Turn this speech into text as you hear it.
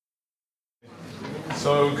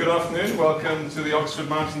So good afternoon, welcome to the Oxford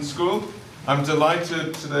Martin School. I'm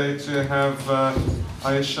delighted today to have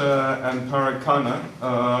Ayesha and Parag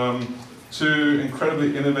Khanna, two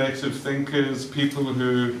incredibly innovative thinkers, people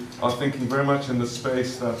who are thinking very much in the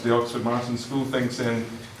space that the Oxford Martin School thinks in,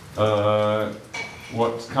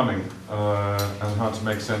 what's coming and how to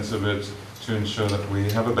make sense of it to ensure that we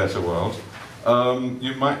have a better world.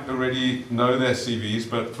 You might already know their CVs,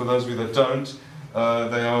 but for those of you that don't,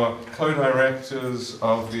 they are co-directors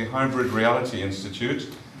of the Hybrid Reality Institute,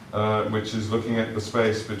 which is looking at the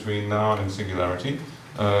space between now and singularity,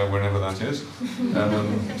 whenever that is.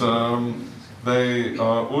 And they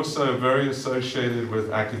are also very associated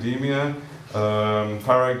with academia.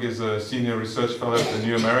 Parag is a senior research fellow at the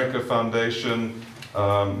New America Foundation.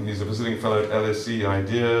 He's a visiting fellow at LSE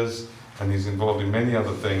Ideas, and he's involved in many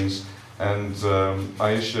other things. And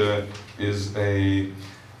Ayesha is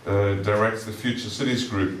directs the Future Cities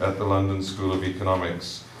Group at the London School of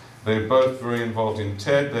Economics. They're both very involved in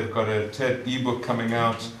TED. They've got a TED ebook coming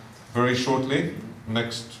out very shortly,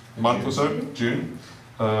 next month or so, June,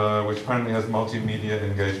 which apparently has multimedia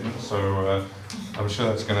engagement. So I'm sure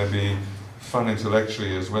that's going to be fun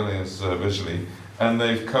intellectually as well as visually. And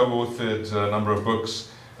they've co-authored a number of books.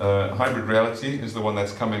 Hybrid Reality is the one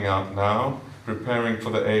that's coming out now, Preparing for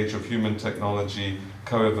the Age of Human Technology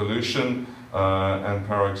Co-Evolution. And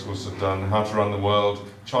Parag's also done How to Run the World,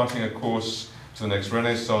 Charting a Course to the Next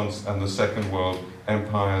Renaissance and the Second World,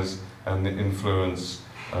 Empires and Influence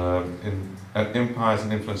in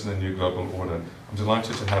the New Global Order. I'm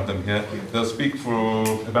delighted to have them here. They'll speak for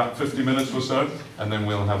about 50 minutes or so, and then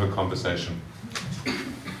we'll have a conversation.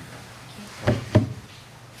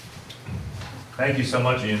 Thank you so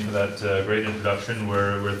much, Ian, for that great introduction.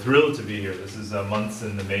 We're thrilled to be here. This is months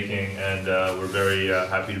in the making, and we're very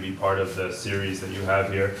happy to be part of the series that you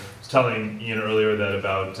have here. I was telling Ian earlier that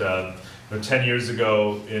about 10 years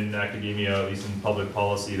ago in academia, at least in public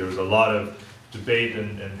policy, there was a lot of debate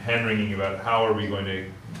and hand-wringing about how are we going to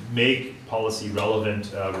make policy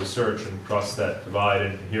relevant research and cross that divide,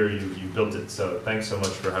 and here you built it. So thanks so much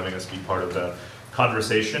for having us be part of the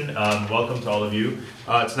conversation. Welcome to all of you.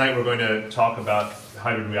 Tonight we're going to talk about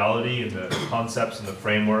hybrid reality and the concepts and the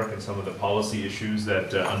framework and some of the policy issues that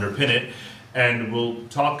underpin it. And we'll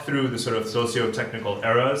talk through the sort of socio-technical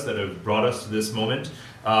eras that have brought us to this moment,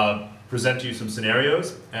 present to you some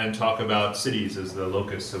scenarios, and talk about cities as the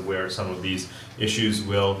locus of where some of these issues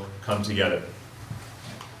will come together.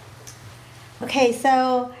 Okay,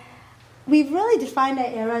 so we've really defined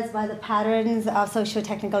our eras by the patterns of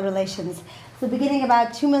socio-technical relations. So beginning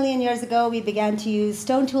about 2 million years ago, we began to use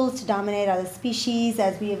stone tools to dominate other species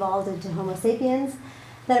as we evolved into Homo sapiens.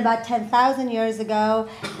 Then about 10,000 years ago,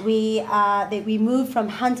 we moved from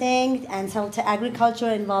hunting and to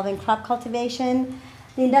agriculture involving crop cultivation.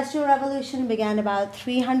 The Industrial Revolution began about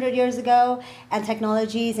 300 years ago, and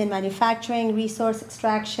technologies in manufacturing, resource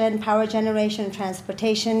extraction, power generation, and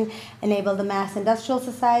transportation enabled the mass industrial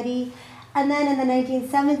society. And then in the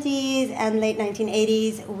 1970s and late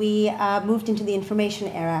 1980s, we moved into the information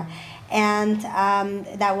era. And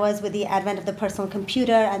that was with the advent of the personal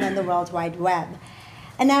computer and then the World Wide Web.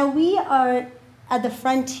 And now we are at the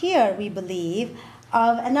frontier, we believe,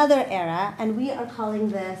 of another era, and we are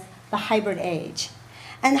calling this the hybrid age.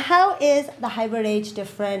 And how is the hybrid age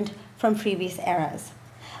different from previous eras?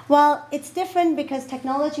 Well, it's different because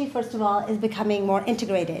technology, first of all, is becoming more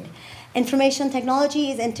integrated. Information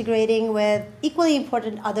technology is integrating with equally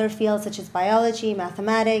important other fields such as biology,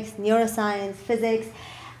 mathematics, neuroscience, physics,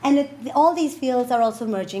 and all these fields are also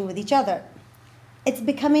merging with each other. It's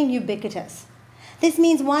becoming ubiquitous. This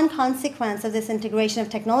means one consequence of this integration of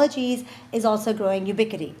technologies is also growing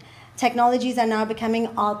ubiquity. Technologies are now becoming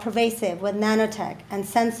all pervasive with nanotech and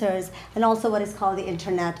sensors and also what is called the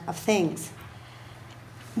Internet of Things.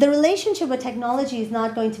 The relationship with technology is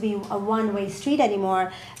not going to be a one-way street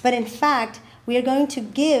anymore, but in fact, we are going to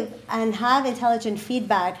give and have intelligent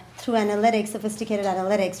feedback through analytics, sophisticated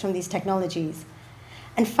analytics from these technologies.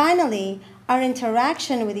 And finally, our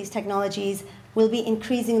interaction with these technologies will be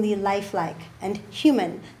increasingly lifelike and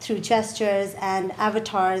human through gestures and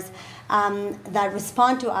avatars that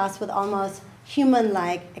respond to us with almost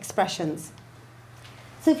human-like expressions.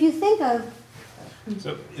 So if you think of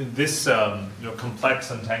So this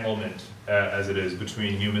complex entanglement, as it is,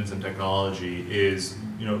 between humans and technology is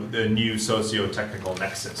the new socio-technical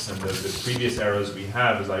nexus. And the previous eras we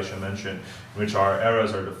have, as Ayesha mentioned, in which our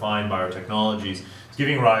eras are defined by our technologies, is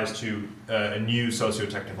giving rise to a new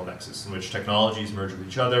socio-technical nexus in which technologies merge with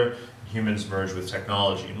each other, humans merge with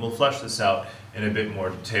technology. And we'll flesh this out in a bit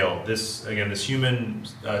more detail. This human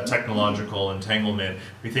technological entanglement,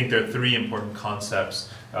 we think there are three important concepts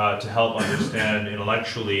to help understand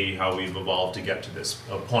intellectually how we've evolved to get to this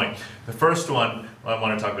point. The first one I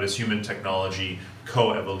want to talk about is human technology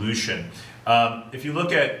coevolution. If you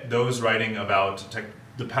look at those writing about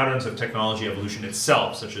the patterns of technology evolution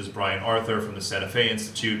itself, such as Brian Arthur from the Santa Fe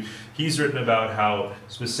Institute, he's written about how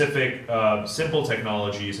specific simple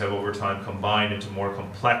technologies have over time combined into more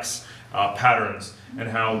complex patterns, and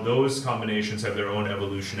how those combinations have their own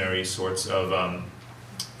evolutionary sorts of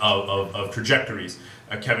trajectories.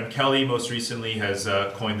 Kevin Kelly most recently has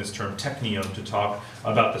coined this term technium to talk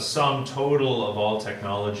about the sum total of all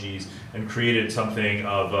technologies, and created something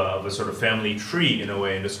of a sort of family tree in a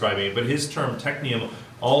way in describing it. But his term technium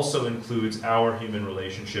also includes our human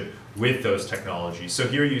relationship with those technologies. So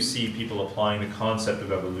here you see people applying the concept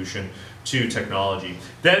of evolution to technology.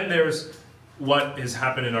 Then there's what has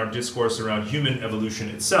happened in our discourse around human evolution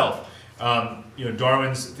itself.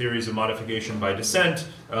 Darwin's theories of modification by descent,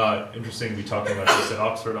 interesting to be talking about this at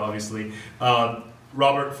Oxford, obviously.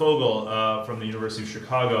 Robert Fogel from the University of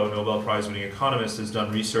Chicago, Nobel Prize-winning economist, has done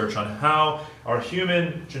research on how our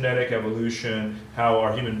human genetic evolution, how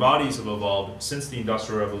our human bodies have evolved since the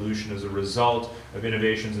Industrial Revolution as a result of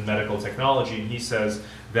innovations in medical technology. And he says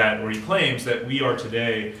that, or he claims that we are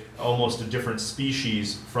today almost a different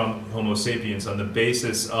species from Homo sapiens on the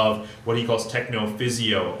basis of what he calls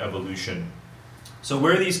technophysio-evolution. So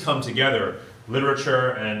where these come together,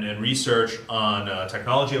 literature and research on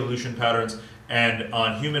technology evolution patterns and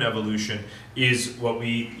on human evolution, is what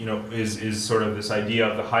we, is sort of this idea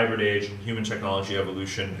of the hybrid age and human technology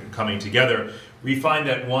evolution coming together. We find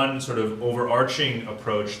that one sort of overarching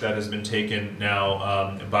approach that has been taken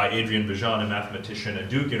now by Adrian Bejan, a mathematician at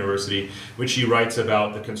Duke University, which he writes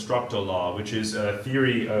about the constructal law, which is a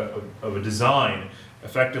theory of a design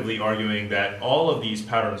effectively arguing that all of these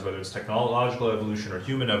patterns, whether it's technological evolution or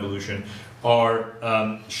human evolution,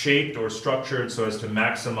 are shaped or structured so as to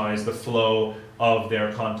maximize the flow of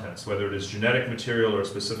their contents, whether it is genetic material or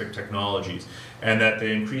specific technologies, and that the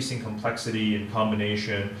increasing complexity and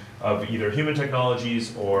combination of either human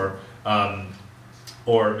technologies or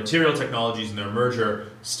material technologies in their merger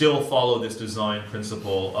still follow this design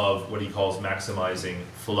principle of what he calls maximizing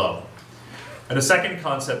flow. And a second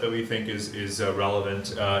concept that we think is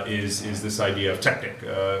relevant is this idea of technic,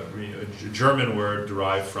 a German word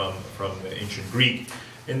derived from the ancient Greek.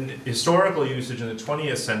 In historical usage in the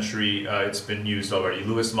 20th century, it's been used already.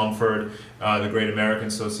 Lewis Mumford, the great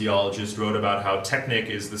American sociologist, wrote about how technic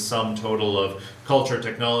is the sum total of culture,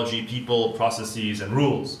 technology, people, processes, and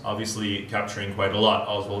rules, obviously capturing quite a lot.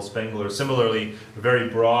 Oswald Spengler, similarly, a very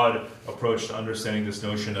broad approach to understanding this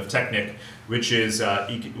notion of technic, which is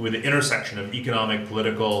with the intersection of economic,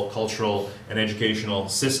 political, cultural, and educational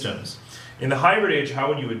systems. In the hybrid age, how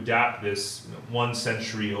would you adapt this 1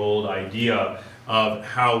 century old idea of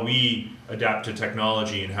how we adapt to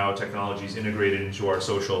technology and how technology is integrated into our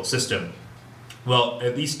social system? Well,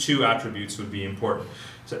 at least two attributes would be important.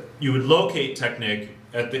 So you would locate technic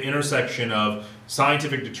at the intersection of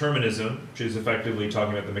scientific determinism, which is effectively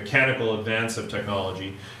talking about the mechanical advance of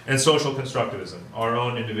technology, and social constructivism, our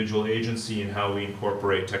own individual agency in how we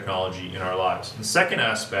incorporate technology in our lives. The second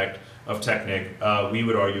aspect of technic, we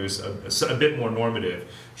would argue, is a bit more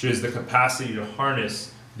normative, which is the capacity to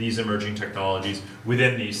harness these emerging technologies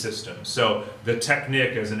within these systems. So the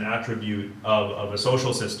technic as an attribute of a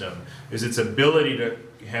social system is its ability to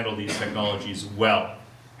handle these technologies well.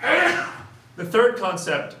 The third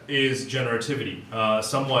concept is generativity, a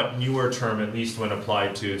somewhat newer term, at least when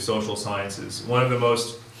applied to social sciences. One of the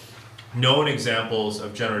most known examples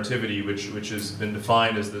of generativity, which has been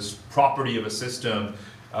defined as this property of a system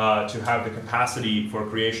to have the capacity for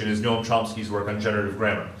creation, is Noam Chomsky's work on generative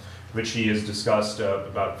grammar, which he has discussed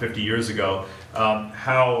about 50 years ago,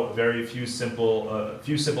 how very few simple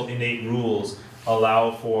innate rules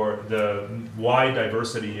allow for the wide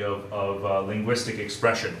diversity of linguistic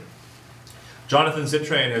expression. Jonathan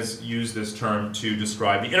Zittrain has used this term to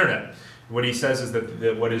describe the internet. What he says is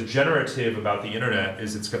that what is generative about the internet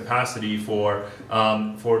is its capacity for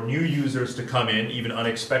new users to come in, even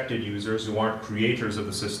unexpected users who aren't creators of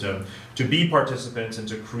the system, to be participants and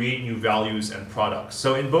to create new values and products.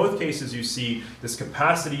 So in both cases, you see this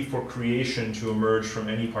capacity for creation to emerge from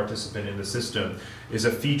any participant in the system is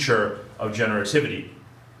a feature of generativity.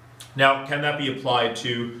 Now, can that be applied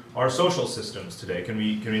to our social systems today? Can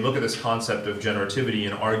we look at this concept of generativity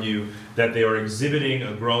and argue that they are exhibiting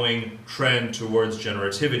a growing trend towards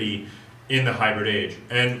generativity in the hybrid age?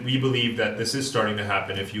 And we believe that this is starting to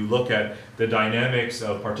happen. If you look at the dynamics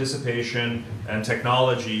of participation and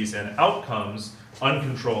technologies and outcomes,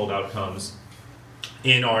 uncontrolled outcomes,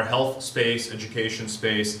 in our health space, education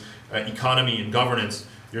space, economy, and governance,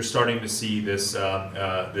 you're starting to see this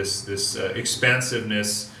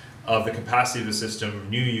expansiveness of the capacity of the system,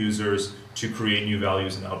 new users to create new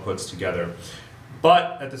values and outputs together.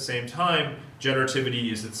 But at the same time,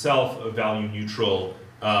 generativity is itself a value neutral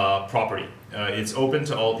property. It's open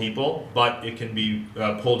to all people, but it can be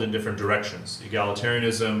pulled in different directions,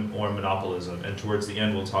 egalitarianism or monopolism. And towards the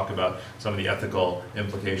end, we'll talk about some of the ethical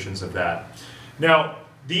implications of that. Now,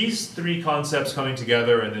 these three concepts coming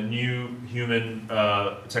together in the new human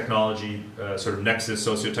technology sort of nexus,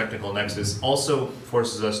 socio-technical nexus, also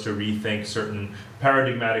forces us to rethink certain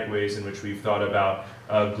paradigmatic ways in which we've thought about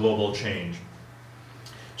global change.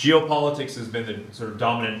 Geopolitics has been the sort of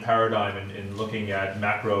dominant paradigm in looking at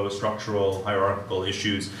macro, structural, hierarchical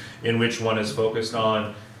issues in which one is focused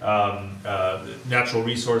on natural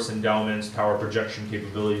resource endowments, power projection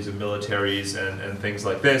capabilities of militaries, and things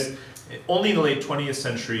like this. Only in the late 20th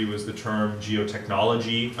century was the term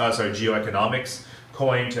geoeconomics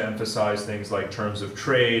coined to emphasize things like terms of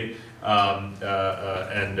trade and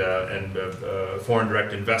foreign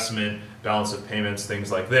direct investment, balance of payments,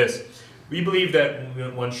 things like this. We believe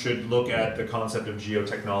that one should look at the concept of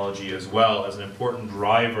geotechnology as well as an important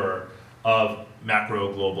driver of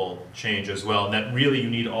macro global change as well, and that really you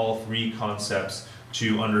need all three concepts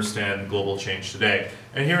to understand global change today.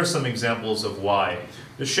 And here are some examples of why.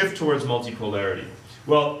 The shift towards multipolarity.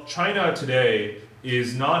 Well, China today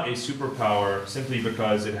is not a superpower simply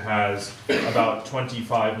because it has about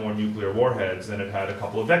 25 more nuclear warheads than it had a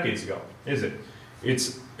couple of decades ago, is it?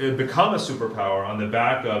 It's become a superpower on the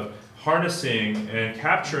back of harnessing and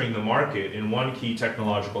capturing the market in one key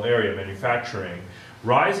technological area, manufacturing,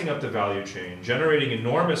 rising up the value chain, generating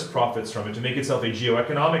enormous profits from it to make itself a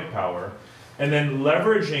geoeconomic power, and then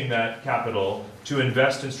leveraging that capital to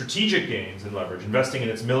invest in strategic gains and leverage, investing in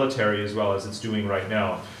its military as well as it's doing right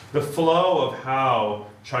now. The flow of how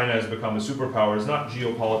China has become a superpower is not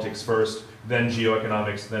geopolitics first, then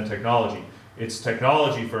geoeconomics, then technology. It's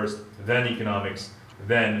technology first, then economics,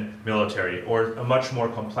 then military, or a much more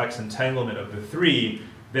complex entanglement of the three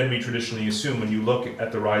than we traditionally assume when you look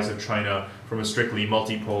at the rise of China from a strictly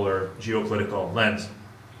multipolar geopolitical lens.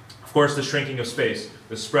 Of course, the shrinking of space,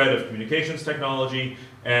 the spread of communications technology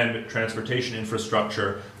and transportation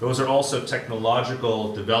infrastructure, those are also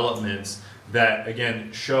technological developments that,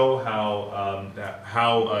 again, show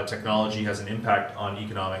how technology has an impact on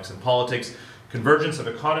economics and politics. Convergence of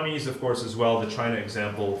economies, of course, as well. The China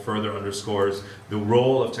example further underscores the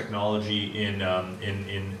role of technology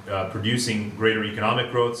in producing greater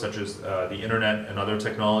economic growth, such as the internet and other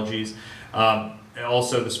technologies. And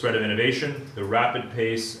also the spread of innovation, the rapid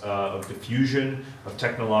pace of diffusion of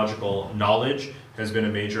technological knowledge has been a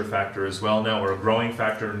major factor as well now, or a growing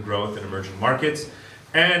factor in growth in emerging markets.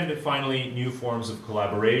 And finally, new forms of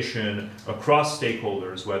collaboration across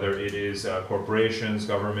stakeholders, whether it is corporations,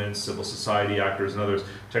 governments, civil society actors, and others.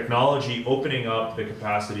 Technology opening up the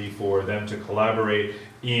capacity for them to collaborate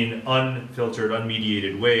in unfiltered,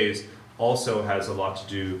 unmediated ways also has a lot to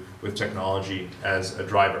do with technology as a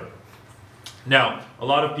driver. Now, a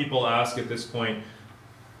lot of people ask at this point,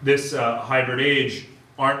 this hybrid age,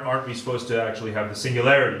 aren't we supposed to actually have the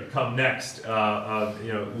singularity come next?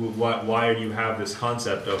 Why do you have this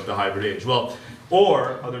concept of the hybrid age? Well,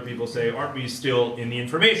 or other people say, aren't we still in the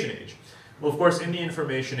information age? Well, of course, in the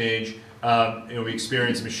information age, we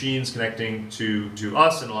experience machines connecting to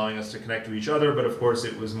us and allowing us to connect to each other, but of course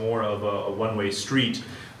it was more of a one-way street.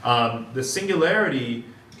 The singularity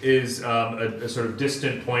is a sort of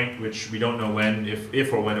distant point, which we don't know when,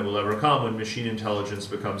 if or when it will ever come, when machine intelligence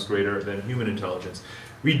becomes greater than human intelligence.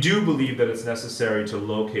 We do believe that it's necessary to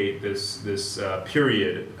locate this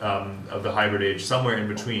period of the hybrid age somewhere in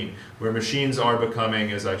between, where machines are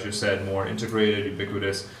becoming, as I just said, more integrated,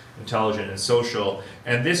 ubiquitous, intelligent, and social.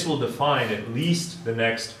 And this will define at least the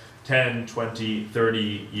next 10, 20,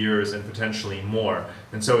 30 years, and potentially more.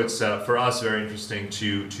 And so it's, for us, very interesting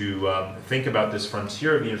to think about this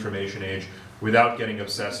frontier of the information age without getting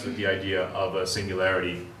obsessed with the idea of a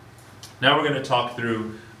singularity. Now we're going to talk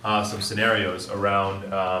through some scenarios around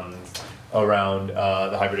the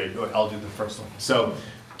hybrid age. I'll do the first one. So,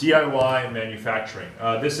 DIY manufacturing.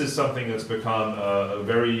 This is something that's become a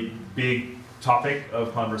very big topic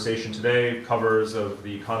of conversation today. Covers of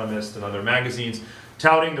The Economist and other magazines,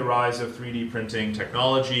 touting the rise of 3D printing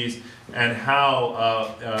technologies and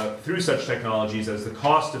how through such technologies, as the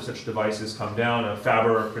cost of such devices come down, a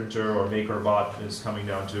Faber printer or MakerBot is coming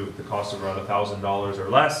down to the cost of around $1,000 or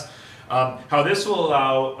less. How this will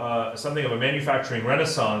allow something of a manufacturing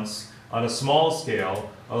renaissance on a small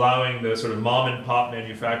scale, allowing the sort of mom and pop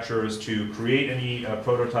manufacturers to create any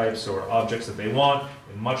prototypes or objects that they want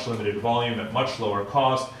in much limited volume at much lower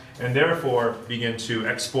cost, and therefore begin to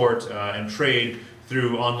export and trade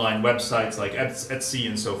through online websites like Etsy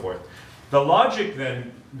and so forth. The logic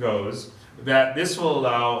then goes that this will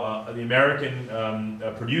allow the American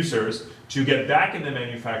producers to get back in the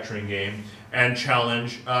manufacturing game and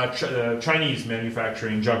challenge Chinese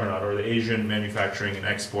manufacturing juggernaut, or the Asian manufacturing and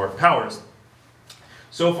export powers.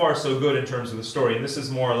 So far, so good in terms of the story, and this is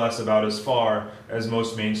more or less about as far as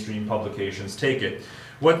most mainstream publications take it.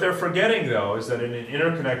 What they're forgetting, though, is that in an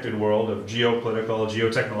interconnected world of geopolitical,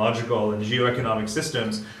 geotechnological, and geoeconomic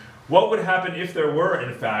systems, what would happen if there were,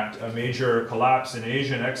 in fact, a major collapse in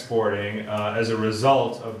Asian exporting as a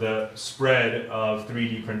result of the spread of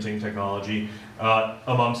 3D printing technology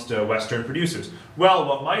amongst Western producers? Well,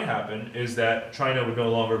 what might happen is that China would no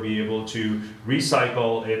longer be able to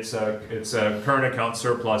recycle its current account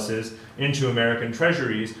surpluses into American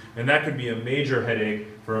treasuries, and that could be a major headache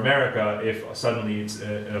for America if suddenly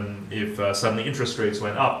interest rates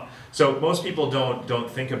went up. So most people don't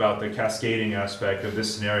think about the cascading aspect of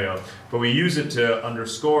this scenario, but we use it to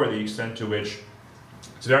underscore the extent to which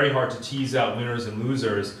it's very hard to tease out winners and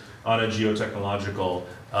losers on a geotechnological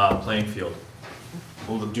playing field.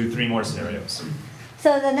 We'll do 3 more scenarios.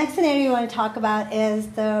 So the next scenario we want to talk about is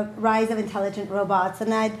the rise of intelligent robots.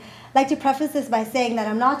 And I'd like to preface this by saying that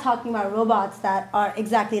I'm not talking about robots that are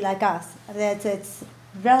exactly like us. It's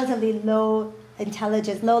relatively low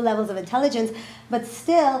intelligence, low levels of intelligence, but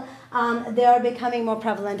still they are becoming more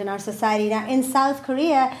prevalent in our society. Now, in South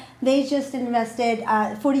Korea, they just invested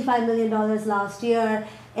 $45 million last year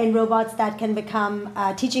in robots that can become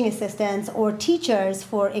teaching assistants or teachers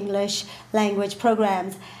for English language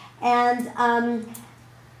programs. And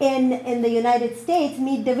in the United States,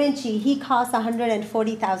 Meet Da Vinci, he cost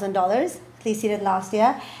 $140,000. At least he did last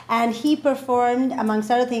year, and he performed, amongst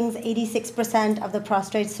other things, 86% of the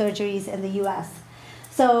prostate surgeries in the US.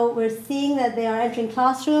 So we're seeing that they are entering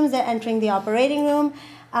classrooms, they're entering the operating room.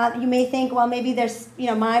 You may think, well, maybe there's,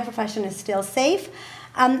 my profession is still safe.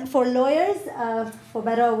 For lawyers, for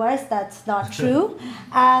better or worse, that's not true.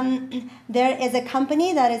 There is a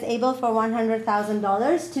company that is able for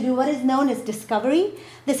 $100,000 to do what is known as discovery.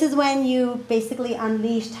 This is when you basically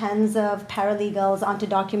unleash tens of paralegals onto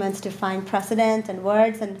documents to find precedent and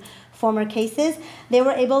words and former cases. They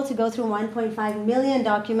were able to go through 1.5 million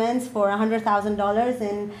documents for $100,000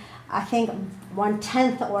 in, I think,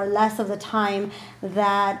 1/10 or less of the time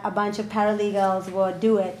that a bunch of paralegals would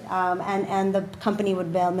do it, and the company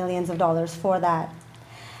would bill millions of dollars for that.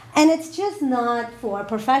 And it's just not for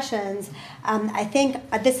professions. I think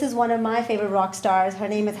this is one of my favorite rock stars. Her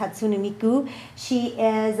name is Hatsune Miku. She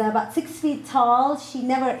is about 6 feet tall. She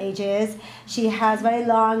never ages. She has very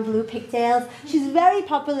long blue pigtails. She's very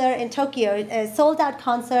popular in Tokyo. Sold out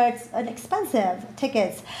concerts, expensive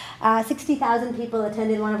tickets. 60,000 people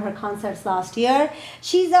attended one of her concerts last year.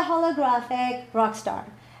 She's a holographic rock star.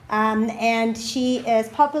 And she is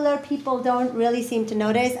popular. People don't really seem to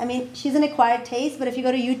notice. I mean, she's an acquired taste, but if you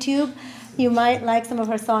go to YouTube, you might like some of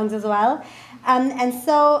her songs as well. And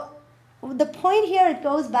so the point here, it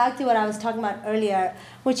goes back to what I was talking about earlier,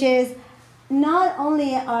 which is not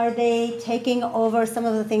only are they taking over some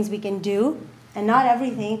of the things we can do, and not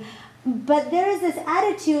everything, but there is this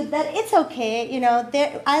attitude that it's okay,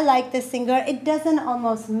 I like this singer. It doesn't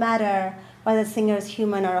almost matter whether the singer is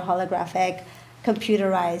human or a holographic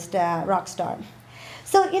computerized rock star.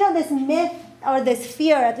 So, this myth or this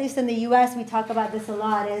fear, at least in the US, we talk about this a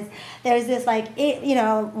lot, is there's this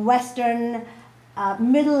Western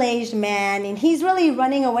middle-aged man, and he's really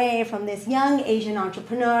running away from this young Asian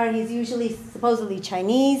entrepreneur. He's usually supposedly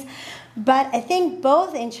Chinese. But I think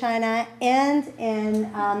both in China and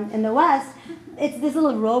in the West, it's this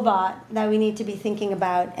little robot that we need to be thinking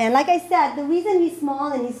about. And like I said, the reason he's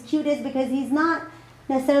small and he's cute is because he's not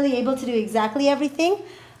necessarily able to do exactly everything,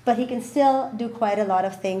 but he can still do quite a lot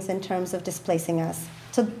of things in terms of displacing us.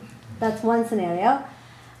 So that's one scenario.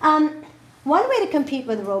 One way to compete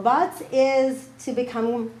with robots is to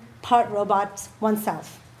become part robot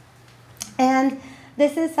oneself. And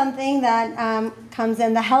this is something that comes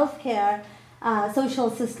in the healthcare social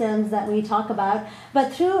systems that we talk about.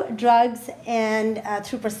 But through drugs and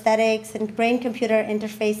through prosthetics and brain-computer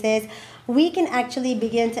interfaces, we can actually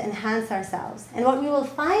begin to enhance ourselves. And what we will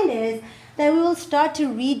find is that we will start to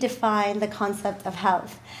redefine the concept of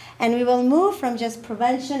health. And we will move from just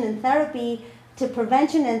prevention and therapy to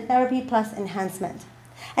prevention and therapy plus enhancement.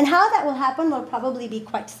 And how that will happen will probably be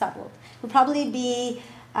quite subtle. It will probably be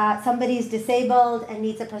somebody's disabled and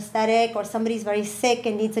needs a prosthetic, or somebody's very sick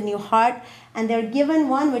and needs a new heart, and they're given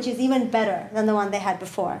one which is even better than the one they had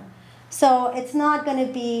before. So it's not going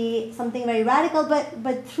to be something very radical,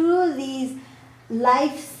 but through these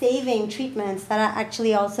life-saving treatments that are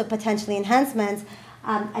actually also potentially enhancements,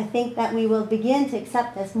 I think that we will begin to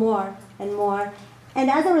accept this more and more. And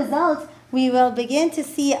as a result, we will begin to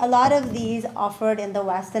see a lot of these offered in the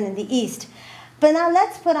West and in the East. But now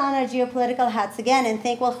let's put on our geopolitical hats again and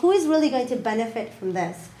think, well, who is really going to benefit from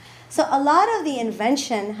this? So a lot of the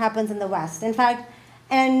invention happens in the West. In fact,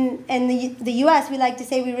 in the US, we like to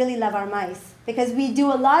say we really love our mice because we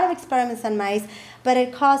do a lot of experiments on mice, but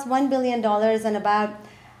it costs $1 billion and about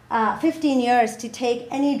 15 years to take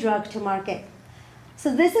any drug to market.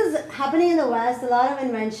 So this is happening in the West, a lot of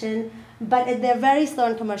invention, but they're very slow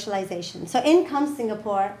in commercialization. So in comes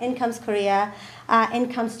Singapore, in comes Korea,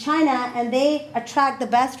 in comes China, and they attract the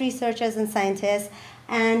best researchers and scientists.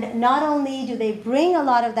 And not only do they bring a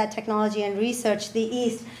lot of that technology and research to the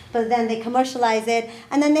East, but then they commercialize it.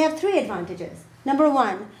 And then they have 3 advantages. Number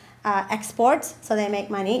 1, exports, so they make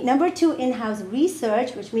money. Number 2, in-house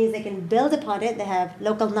research, which means they can build upon it. They have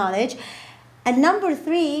local knowledge. And number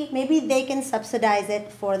 3, maybe they can subsidize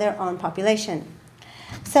it for their own population.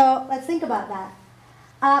 So let's think about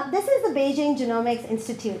that. This is the Beijing Genomics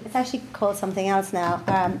Institute. It's actually called something else now.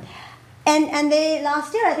 And they,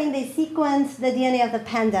 last year, I think they sequenced the DNA of the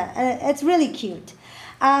panda. And it's really cute.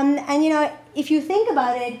 And you know, if you think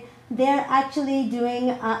about it, they're actually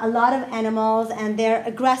doing a lot of animals, and they're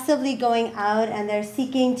aggressively going out, and they're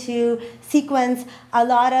seeking to sequence a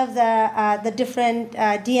lot of the different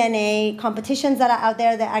DNA competitions that are out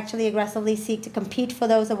there. They actually aggressively seek to compete for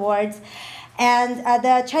those awards. And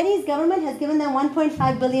the Chinese government has given them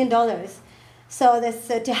 $1.5 billion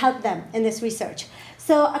to help them in this research.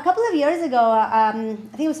 So a couple of years ago, I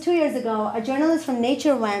think it was 2 years ago, a journalist from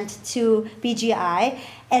Nature went to BGI,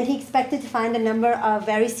 and he expected to find a number of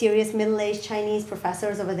very serious middle-aged Chinese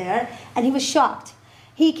professors over there, and he was shocked.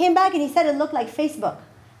 He came back and he said it looked like Facebook.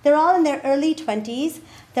 They're all in their early 20s.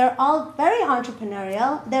 They're all very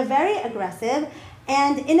entrepreneurial. They're very aggressive.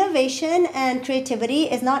 And innovation and creativity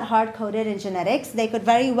is not hard-coded in genetics. They could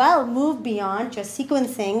very well move beyond just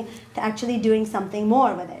sequencing to actually doing something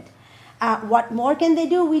more with it. What more can they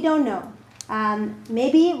do? We don't know.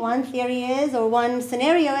 Maybe one theory is, or one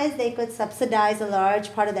scenario is, they could subsidize a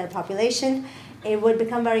large part of their population. It would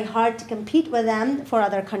become very hard to compete with them for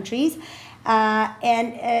other countries.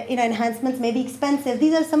 Enhancements may be expensive.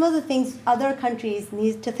 These are some of the things other countries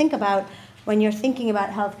need to think about when you're thinking about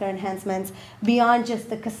healthcare enhancements beyond just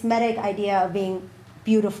the cosmetic idea of being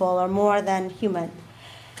beautiful or more than human.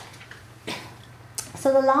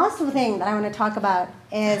 So the last thing that I want to talk about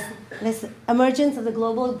is this emergence of the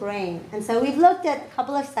global brain. And so we've looked at a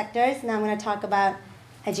couple of sectors. Now I'm going to talk about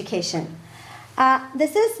education.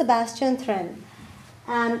 This is Sebastian Thrun.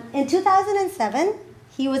 In 2007,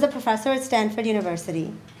 he was a professor at Stanford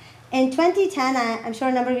University. In 2010, I'm sure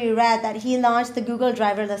a number of you read that he launched the Google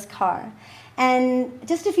driverless car. And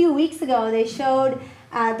just a few weeks ago, they showed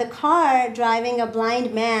the car driving a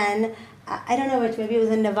blind man. I don't know which, maybe it was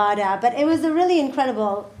in Nevada, but it was a really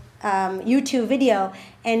incredible YouTube video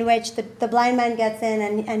in which the blind man gets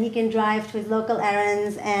in and he can drive to his local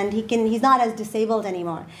errands, and he's not as disabled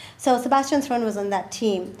anymore. So Sebastian Thrun was on that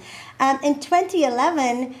team. In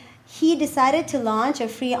 2011, he decided to launch a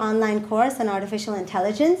free online course on artificial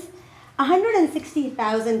intelligence.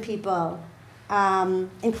 160,000 people,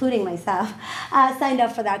 including myself, signed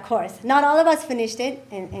up for that course. Not all of us finished it,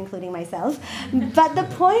 including myself. But the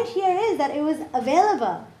point here is that it was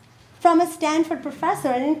available from a Stanford professor,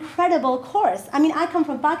 an incredible course. I mean, I come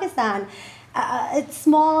from Pakistan. A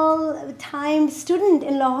small-time student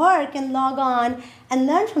in Lahore can log on and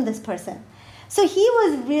learn from this person. So he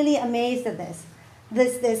was really amazed at this.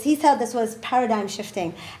 He thought this was paradigm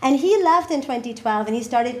shifting. And he left in 2012 and he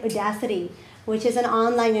started Udacity, which is an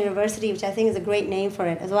online university, which I think is a great name for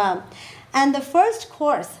it as well. And the first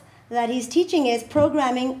course that he's teaching is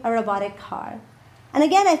programming a robotic car. And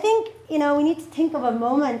again, I think we need to think of a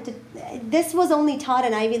moment. This was only taught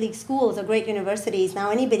in Ivy League schools or great universities. Now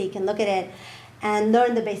anybody can look at it and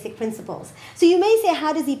learn the basic principles. So you may say,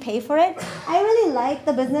 how does he pay for it? I really like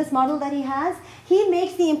the business model that he has. He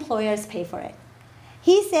makes the employers pay for it.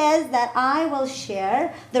 He says that I will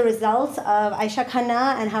share the results of Aisha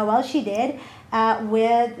Khanna and how well she did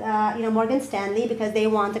with Morgan Stanley, because they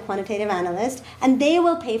want a quantitative analyst, and they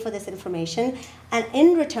will pay for this information, and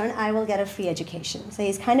in return I will get a free education. So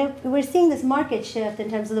we're seeing this market shift in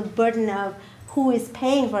terms of the burden of who is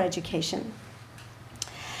paying for education.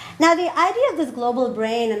 Now the idea of this global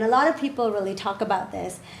brain, and a lot of people really talk about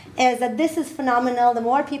this, is that this is phenomenal. The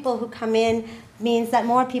more people who come in means that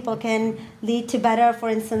more people can lead to better, for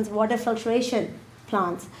instance, water filtration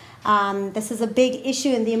plants. This is a big issue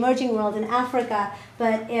in the emerging world in Africa,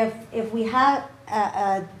 but if we have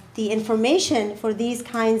the information for these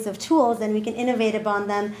kinds of tools, then we can innovate upon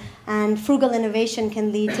them, and frugal innovation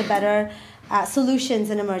can lead to better solutions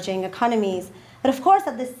in emerging economies. But of course,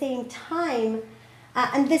 at the same time,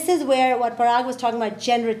 and this is where what Parag was talking about,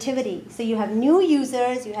 generativity. So you have new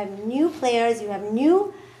users, you have new players, you have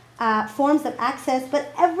new forms of access,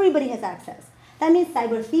 but everybody has access. That means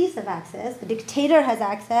cyber thieves have access, the dictator has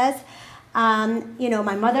access,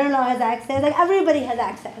 my mother-in-law has access, like everybody has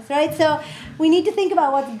access, right? So we need to think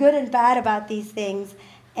about what's good and bad about these things.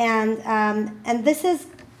 And this was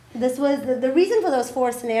the reason for those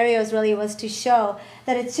 4 scenarios really was to show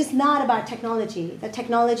that it's just not about technology. That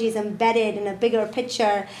technology is embedded in a bigger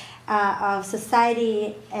picture of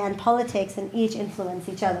society and politics, and each influence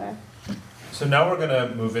each other. So now we're going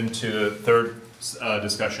to move into the third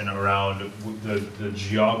discussion around the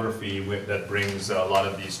geography that brings a lot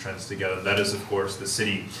of these trends together. That is, of course, the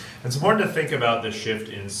city. It's important to think about the shift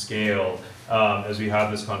in scale as we have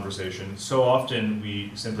this conversation. So often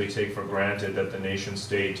we simply take for granted that the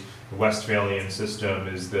nation-state Westphalian system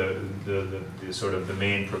is the sort of the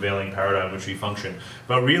main prevailing paradigm in which we function.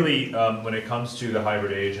 But really, when it comes to the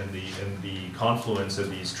hybrid age and the confluence of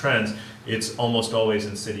these trends, it's almost always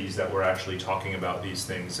in cities that we're actually talking about these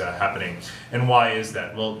things happening. And why is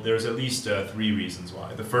that? Well, there's at least 3 reasons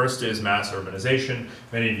why. The first is mass urbanization.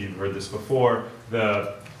 Many of you have heard this before.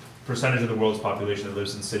 The percentage of the world's population that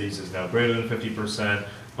lives in cities is now greater than 50%.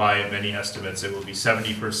 By many estimates, it will be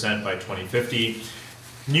 70% by 2050.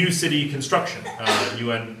 New city construction.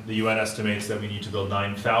 The UN estimates that we need to build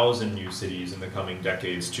 9,000 new cities in the coming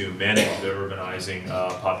decades to manage the urbanizing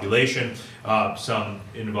population. Some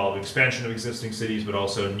involve expansion of existing cities, but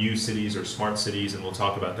also new cities or smart cities, and we'll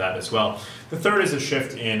talk about that as well. The third is a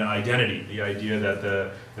shift in identity, the idea that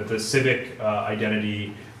the civic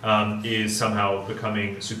identity is somehow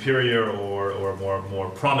becoming superior or more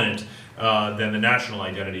prominent than the national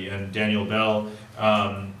identity. And Daniel Bell,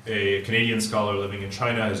 a Canadian scholar living in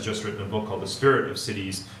China, has just written a book called The Spirit of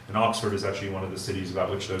Cities, and Oxford is actually one of the cities about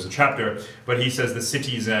which there's a chapter, but he says the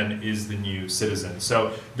citizen is the new citizen.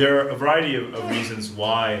 So there are a variety of reasons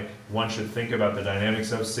why one should think about the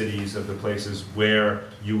dynamics of cities, of the places where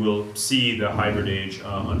you will see the hybrid age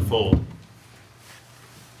unfold.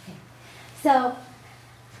 So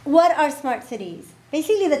what are smart cities?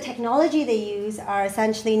 Basically, the technology they use are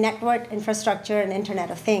essentially network infrastructure and Internet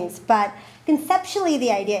of Things. But conceptually,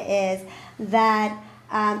 the idea is that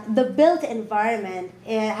the built environment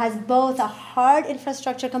has both a hard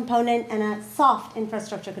infrastructure component and a soft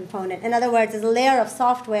infrastructure component. In other words, there's a layer of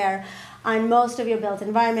software on most of your built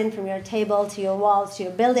environment, from your table to your walls to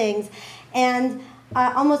your buildings. And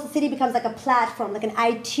almost the city becomes like a platform, like an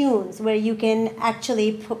iTunes, where you can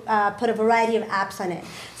actually put a variety of apps on it.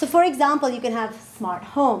 So for example, you can have smart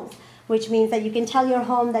homes, which means that you can tell your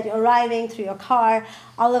home that you're arriving through your car.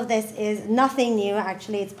 All of this is nothing new.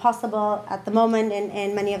 Actually, it's possible at the moment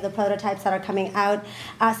in many of the prototypes that are coming out.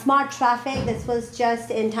 Smart traffic, this was just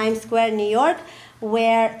in Times Square, New York,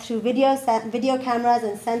 where through video cameras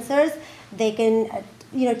and sensors, they can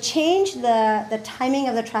change the timing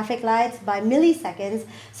of the traffic lights by milliseconds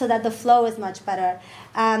so that the flow is much better.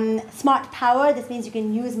 Smart power, this means you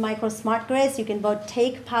can use micro smart grids. You can both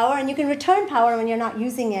take power and you can return power when you're not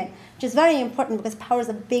using it, which is very important because power is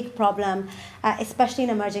a big problem, especially in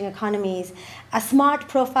emerging economies. Smart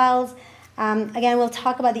profiles, again, we'll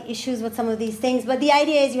talk about the issues with some of these things, but the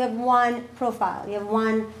idea is you have one profile, you have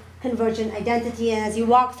one convergent identity, and as you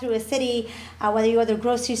walk through a city, whether you go to the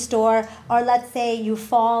grocery store or let's say you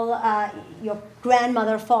fall, your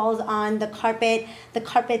grandmother falls on the carpet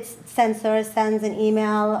sensor sends an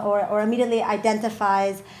email or immediately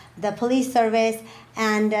identifies the police service,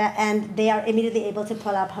 and they are immediately able to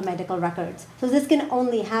pull up her medical records. So this can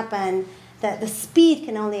only happen, the speed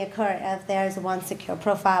can only occur if there's one secure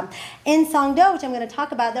profile. In Songdo, which I'm going to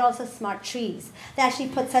talk about, there are also smart trees. They actually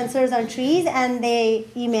put sensors on trees and they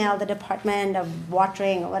email the Department of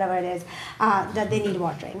Watering or whatever it is that they need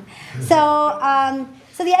watering. So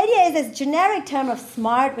the idea is this generic term of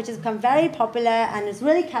smart, which has become very popular and has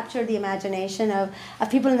really captured the imagination of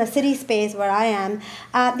people in the city space where I am.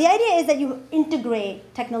 The idea is that you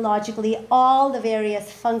integrate technologically all the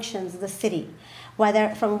various functions of the city, whether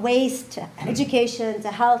from waste to education to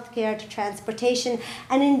healthcare to transportation.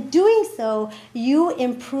 And in doing so, you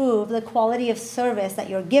improve the quality of service that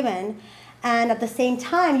you're given. And at the same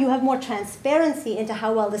time, you have more transparency into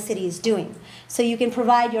how well the city is doing. So you can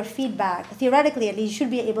provide your feedback. Theoretically, at least, you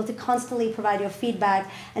should be able to constantly provide your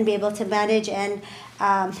feedback and be able to manage and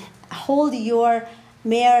hold your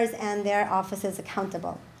mayors and their offices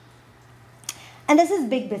accountable. And this is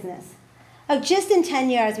big business. Just in 10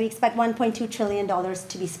 years, we expect $1.2 trillion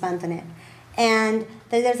to be spent on it. And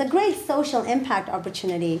there's a great social impact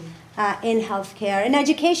opportunity in healthcare, in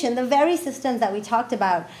education, the very systems that we talked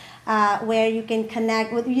about, where you can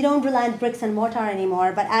connect with, you don't rely on bricks and mortar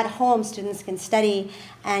anymore, but at home students can study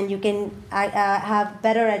and you can have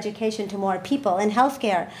better education to more people. In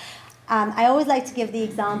healthcare, I always like to give the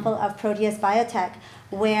example of Proteus Biotech,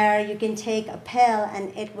 where you can take a pill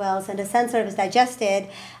and it will send a sensor if it's digested.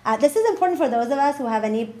 This is important for those of us who have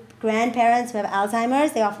any grandparents who have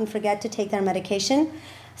Alzheimer's. They often forget to take their medication.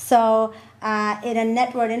 So in a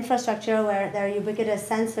network infrastructure where there are ubiquitous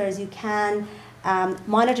sensors, you can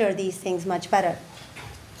monitor these things much better.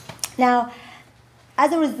 Now,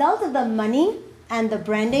 as a result of the money and the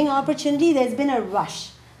branding opportunity, there's been a rush.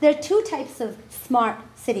 There are two types of smart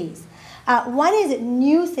cities. One is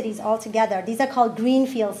new cities altogether. These are called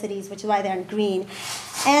greenfield cities, which is why they're in green.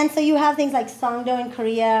 And so you have things like Songdo in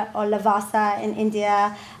Korea or Lavasa in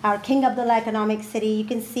India, our King Abdullah Economic City. You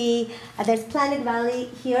can see there's Planet Valley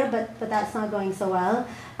here, but that's not going so well.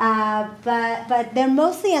 But they're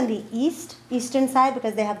mostly on the eastern side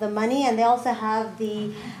because they have the money, and they also have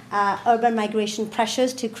the urban migration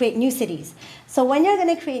pressures to create new cities. So when you're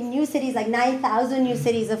going to create new cities, like 9,000 new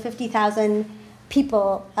cities of 50,000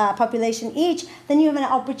 people, population each, then you have an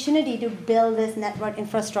opportunity to build this network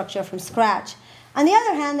infrastructure from scratch. On the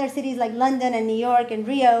other hand, there are cities like London and New York and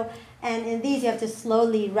Rio, and in these you have to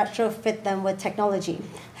slowly retrofit them with technology.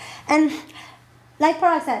 And like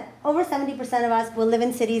Parag said, over 70% of us will live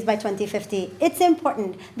in cities by 2050. It's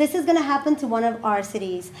important. This is going to happen to one of our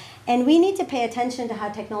cities, and we need to pay attention to how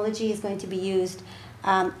technology is going to be used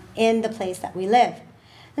in the place that we live.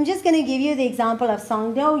 I'm just going to give you the example of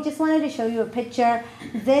Songdo. We just wanted to show you a picture.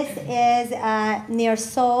 This is near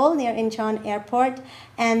Seoul, near Incheon Airport,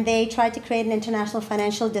 and they tried to create an international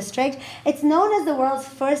financial district. It's known as the world's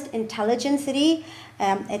first intelligent city.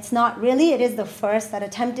 It's not really. It is the first that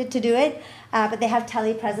attempted to do it, but they have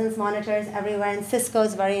telepresence monitors everywhere, and Cisco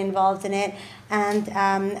is very involved in it, and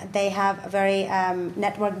they have very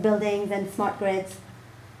network buildings and smart grids.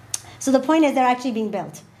 So the point is they're actually being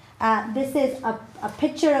built. This is a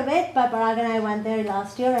picture of it, but Parag and I went there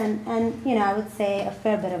last year, and you know, I would say a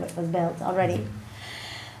fair bit of it was built already.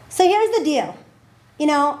 So here's the deal. You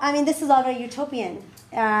know, I mean, this is all very utopian.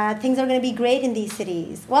 Things are going to be great in these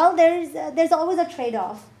cities. Well, there's always a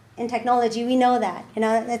trade-off in technology. We know that. You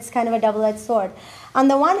know, it's kind of a double-edged sword. On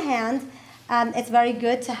the one hand, it's very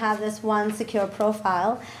good to have this one secure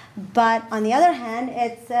profile, but on the other hand,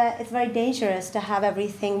 it's very dangerous to have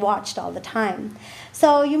everything watched all the time.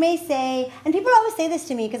 So you may say, and people always say this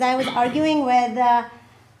to me because I was arguing with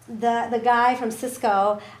the guy from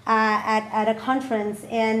Cisco at a conference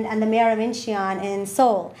and the mayor of Incheon in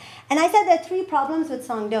Seoul. And I said there are three problems with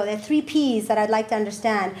Songdo. There are three P's that I'd like to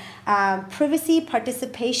understand. Privacy,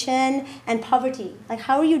 participation, and poverty. Like,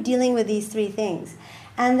 how are you dealing with these three things?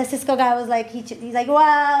 And the Cisco guy was like, he's like,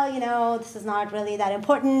 well, you know, this is not really that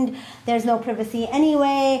important. There's no privacy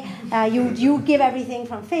anyway. You give everything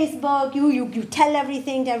from Facebook. You tell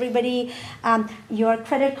everything to everybody. Your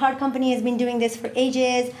credit card company has been doing this for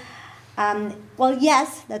ages. Well,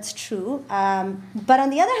 yes, that's true. But on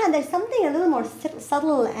the other hand, there's something a little more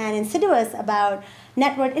subtle and insidious about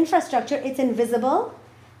network infrastructure. It's invisible,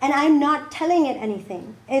 and I'm not telling it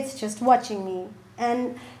anything. It's just watching me.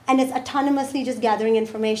 And it's autonomously just gathering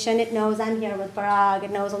information. It knows I'm here with Parag.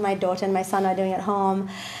 It knows what my daughter and my son are doing at home.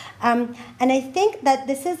 And I think that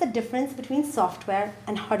this is the difference between software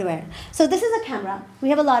and hardware. So this is a camera. We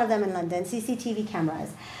have a lot of them in London, CCTV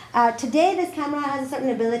cameras. Today, this camera has a certain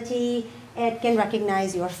ability. It can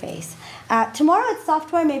recognize your face. Tomorrow, its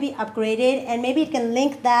software may be upgraded, and maybe it can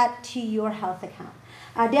link that to your health account.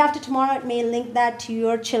 Day after tomorrow, it may link that to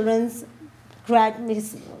your children's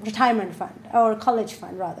retirement fund, or college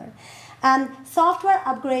fund, rather. Software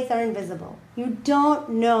upgrades are invisible. You don't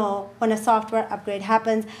know when a software upgrade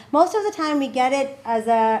happens. Most of the time, we get it as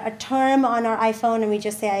a term on our iPhone, and we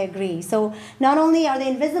just say, I agree. So not only are they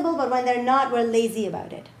invisible, but when they're not, we're lazy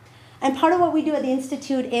about it. And part of what we do at the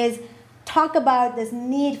Institute is talk about this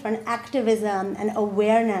need for an activism and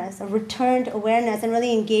awareness, a return to awareness, and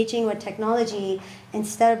really engaging with technology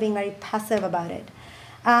instead of being very passive about it.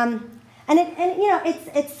 And you know,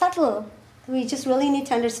 it's subtle. We just really need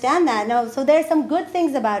to understand that. Now, so there's some good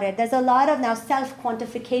things about it. There's a lot of now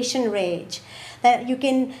self-quantification rage, that you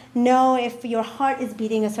can know if your heart is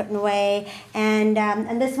beating a certain way. And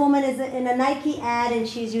this woman is in a Nike ad, and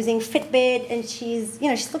she's using Fitbit, and she's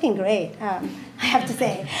looking great, I have to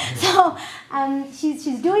say. So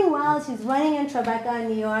she's doing well. She's running in Tribeca in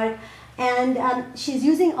New York. And she's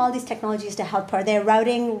using all these technologies to help her. They're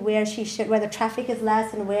routing where the traffic is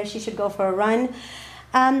less and where she should go for a run.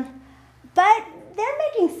 But they're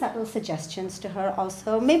making subtle suggestions to her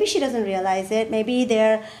also. Maybe she doesn't realize it. Maybe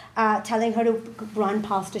they're telling her to run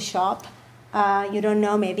past a shop. You don't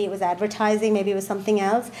know, maybe it was advertising, maybe it was something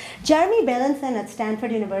else. Jeremy Bailenson at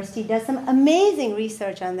Stanford University does some amazing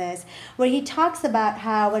research on this, where he talks about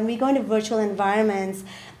how when we go into virtual environments,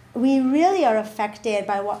 we really are affected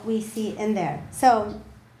by what we see in there. So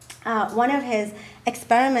one of his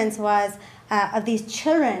experiments was of these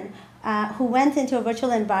children who went into a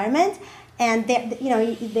virtual environment, and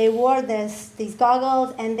they wore these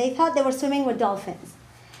goggles, and they thought they were swimming with dolphins.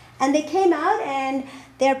 And they came out, and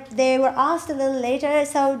they were asked a little later,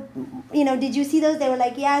 so, did you see those? They were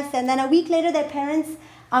like, yes. And then a week later, their parents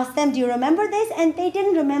asked them, do you remember this? And they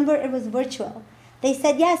didn't remember it was virtual. They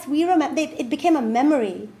said, yes, we remember. It became a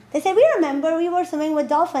memory. They said, we remember we were swimming with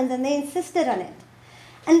dolphins, and they insisted on it.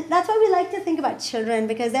 And that's why we like to think about children,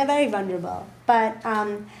 because they're very vulnerable. But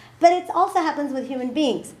it also happens with human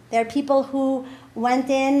beings. There are people who went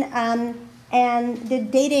in and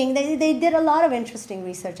did dating. They did a lot of interesting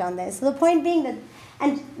research on this. So the point being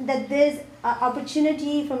that there's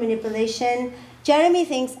opportunity for manipulation. Jeremy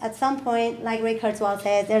thinks at some point, like Ray Kurzweil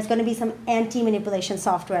says, there's going to be some anti-manipulation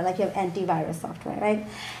software, like you have antivirus software, right?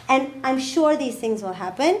 And I'm sure these things will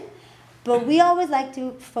happen, but we always like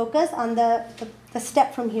to focus on the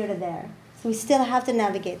step from here to there. So we still have to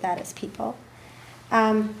navigate that as people.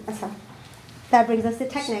 So that brings us to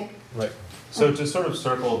Technic. Right. So to sort of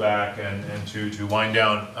circle back and to wind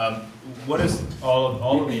down, what is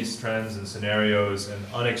all of these trends and scenarios and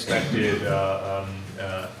unexpected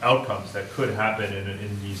outcomes that could happen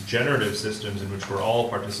in these generative systems in which we're all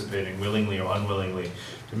participating willingly or unwillingly?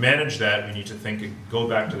 To manage that, we need to think and go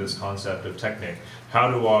back to this concept of Technic.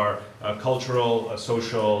 How do our cultural,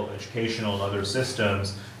 social, educational, and other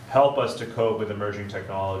systems help us to cope with emerging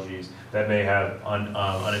technologies that may have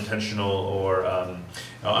unintentional or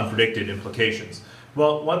unpredicted implications?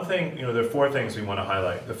 Well, one thing, there are 4 things we want to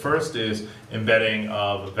highlight. The first is embedding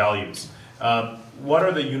of values. What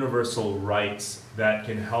are the universal rights that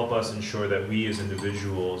can help us ensure that we as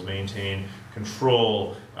individuals maintain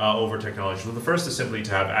control over technology? Well, the first is simply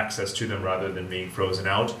to have access to them rather than being frozen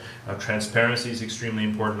out. Transparency is extremely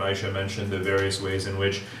important. Aisha mentioned the various ways in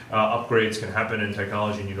which upgrades can happen in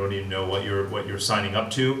technology and you don't even know what you're signing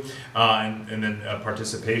up to. And then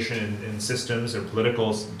participation in systems and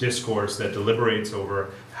political discourse that deliberates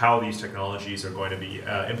over how these technologies are going to be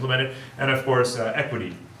implemented. And of course,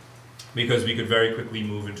 equity, because we could very quickly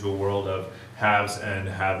move into a world of haves and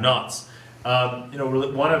have-nots.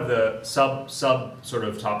 One of the sub sort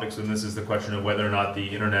of topics in this is the question of whether or not the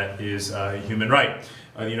internet is a human right.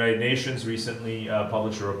 The United Nations recently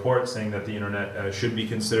published a report saying that the internet should be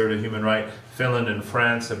considered a human right. Finland and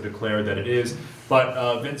France have declared that it is.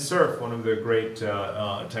 But Vint Cerf, one of the great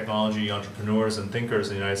technology entrepreneurs and thinkers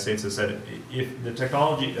in the United States, has said if the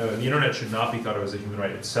technology, the internet should not be thought of as a human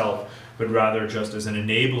right itself, but rather just as an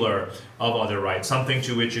enabler of other rights, something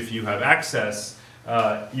to which if you have access,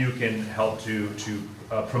 you can help to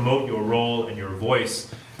promote your role and your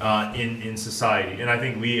voice in society. And I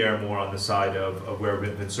think we are more on the side of where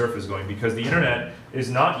Vint Cerf is going, because the internet is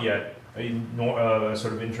not yet a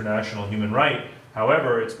sort of international human right.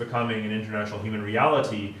 However, it's becoming an international human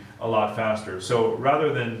reality a lot faster. So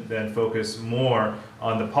rather than focus more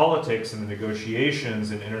on the politics and the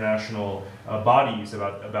negotiations in international bodies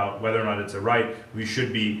about whether or not it's a right, we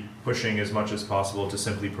should be pushing as much as possible to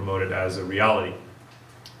simply promote it as a reality.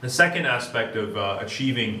 The second aspect of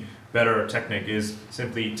achieving better Technic is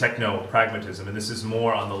simply techno-pragmatism, and this is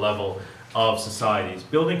more on the level of societies.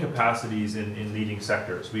 Building capacities in leading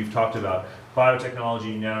sectors. We've talked about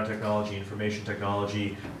biotechnology, nanotechnology, information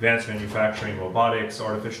technology, advanced manufacturing, robotics,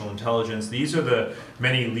 artificial intelligence. These are the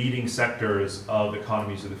many leading sectors of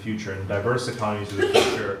economies of the future, and diverse economies of the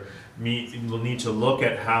future will need to look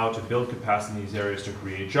at how to build capacity in these areas to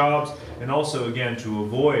create jobs, and also, again, to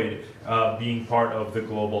avoid being part of the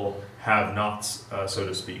global have-nots, so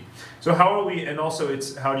to speak. So how are we, and also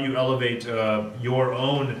it's how do you elevate your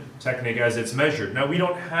own Technic as it's measured? Now, we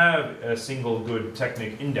don't have a single good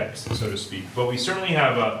Technic index, so to speak, but we certainly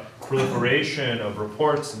have a proliferation of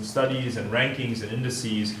reports and studies and rankings and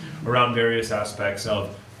indices around various aspects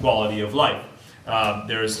of quality of life.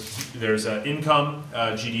 There's income,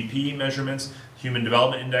 GDP measurements, Human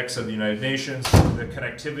Development Index of the United Nations, the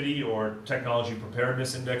Connectivity or Technology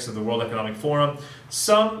Preparedness Index of the World Economic Forum.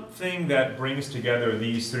 Something that brings together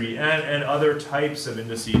these three and other types of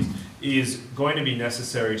indices is going to be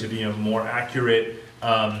necessary to be a more accurate,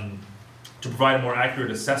 to provide a more accurate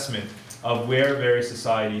assessment of where various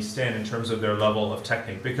societies stand in terms of their level of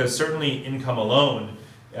Technic. Because certainly income alone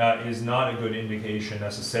is not a good indication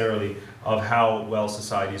necessarily of how well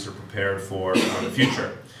societies are prepared for the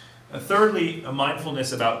future. Thirdly, a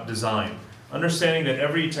mindfulness about design. Understanding that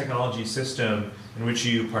every technology system in which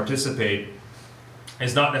you participate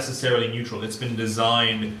is not necessarily neutral. It's been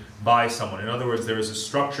designed by someone. In other words, there is a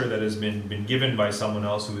structure that has been given by someone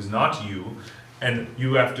else who is not you, and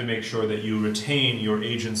you have to make sure that you retain your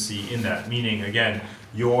agency in that. Meaning, again,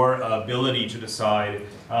 your ability to decide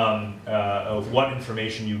what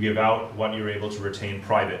information you give out, what you're able to retain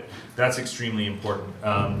private. That's extremely important.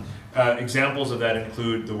 Examples of that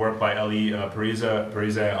include the work by Eli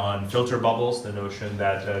Parize on filter bubbles, the notion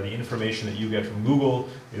that the information that you get from Google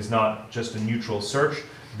is not just a neutral search.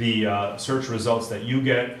 The search results that you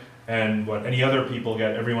get and what any other people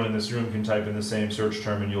get, everyone in this room can type in the same search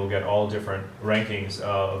term and you'll get all different rankings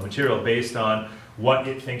of material based on what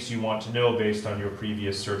it thinks you want to know based on your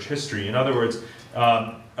previous search history. In other words,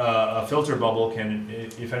 a filter bubble can,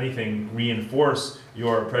 if anything, reinforce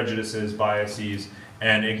your prejudices, biases,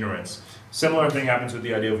 and ignorance. Similar thing happens with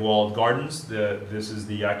the idea of walled gardens. This is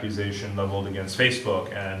the accusation leveled against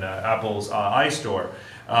Facebook and Apple's iStore.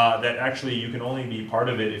 That actually you can only be part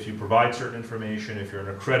of it if you provide certain information, if you're an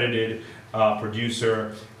accredited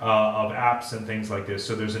producer of apps and things like this.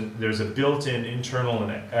 So there's a built-in internal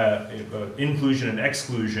inclusion and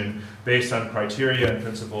exclusion based on criteria and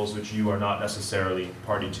principles which you are not necessarily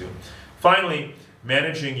party to. Finally,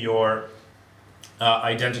 managing your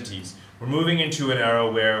identities. We're moving into an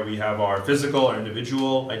era where we have our physical, our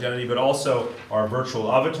individual identity, but also our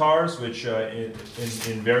virtual avatars, which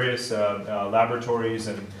in various laboratories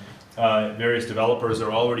and various developers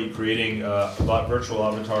are already creating virtual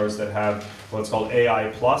avatars that have what's called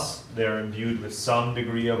AI+. They're imbued with some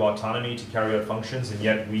degree of autonomy to carry out functions, and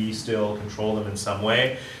yet we still control them in some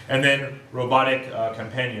way. And then robotic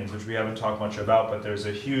companions, which we haven't talked much about, but there's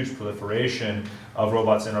a huge proliferation of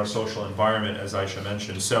robots in our social environment, as Aisha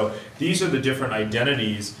mentioned. So these are the different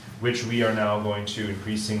identities which we are now going to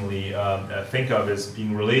increasingly think of as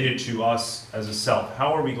being related to us as a self.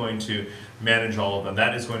 How are we going to manage all of them?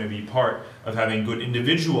 That is going to be part of having good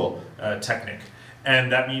individual technique.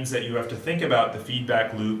 And that means that you have to think about the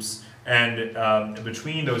feedback loops and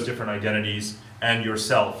between those different identities and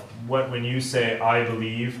yourself. When you say I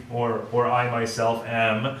believe or I myself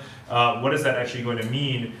am, what is that actually going to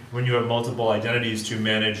mean when you have multiple identities to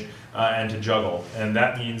manage and to juggle? And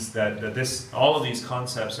that means that all of these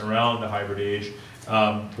concepts around the hybrid age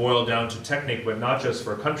boil down to technique, but not just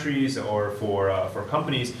for countries or for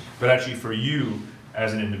companies, but actually for you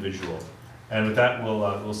as an individual. And with that,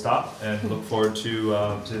 we'll stop and look forward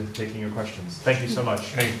to taking your questions. Thank you so much.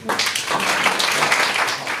 Hey.